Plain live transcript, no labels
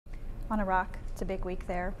On Iraq, it's a big week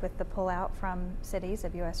there with the pullout from cities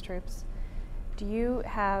of U.S. troops. You've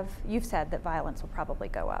said that violence will probably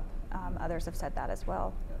go up. Others have said that as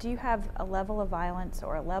well. Do you have a level of violence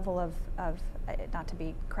or a level of not to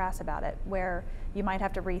be crass about it, where you might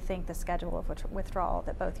have to rethink the schedule of withdrawal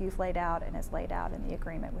that both you've laid out and is laid out in the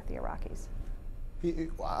agreement with the Iraqis?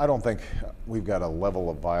 I don't think we've got a level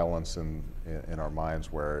of violence in our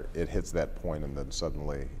minds where it hits that point and then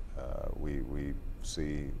suddenly we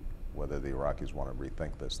see whether the Iraqis want to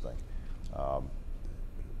rethink this thing.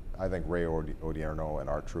 I think Ray Odierno and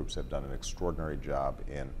our troops have done an extraordinary job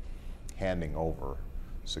in handing over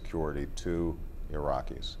security to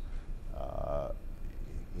Iraqis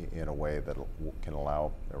in a way that can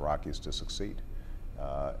allow Iraqis to succeed.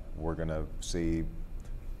 We're going to see,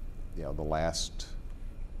 the last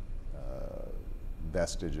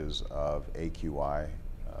vestiges of AQI,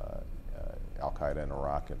 Al-Qaeda in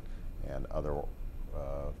Iraq, and other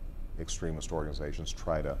extremist organizations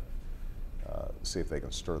try to see if they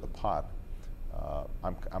can stir the pot.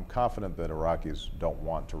 I'm confident that Iraqis don't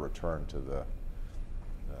want to return to the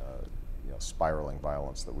spiraling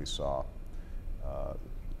violence that we saw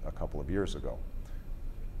a couple of years ago.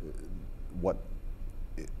 What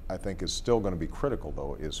I think is still going to be critical,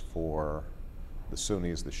 though, is for the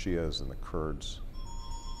Sunnis, the Shias, and the Kurds.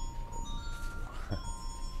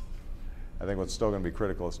 I think what's still going to be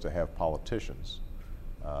critical is to have politicians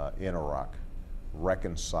in Iraq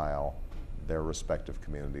reconcile their respective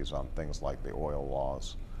communities on things like the oil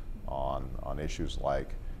laws, on issues like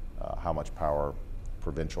how much power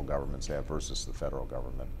provincial governments have versus the federal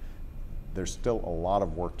government. There's still a lot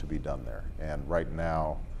of work to be done there, and right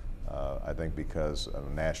now, I think because a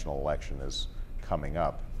national election is coming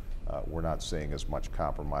up, we're not seeing as much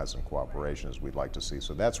compromise and cooperation as we'd like to see.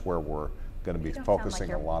 So that's where we're going to be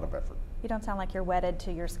focusing a lot of effort. You don't sound like you're wedded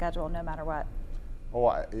to your schedule no matter what. Oh,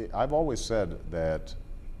 I've always said that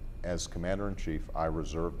as Commander-in-Chief, I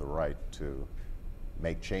reserve the right to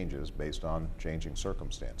make changes based on changing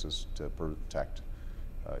circumstances to protect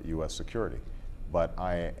U.S. security. But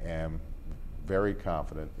I am very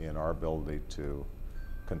confident in our ability to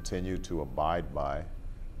continue to abide by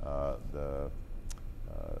the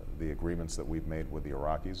agreements that we've made with the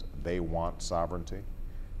Iraqis. They want sovereignty.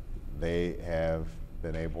 They have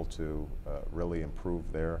been able to really improve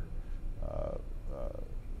their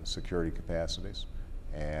security capacities,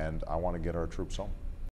 and I want to get our troops home.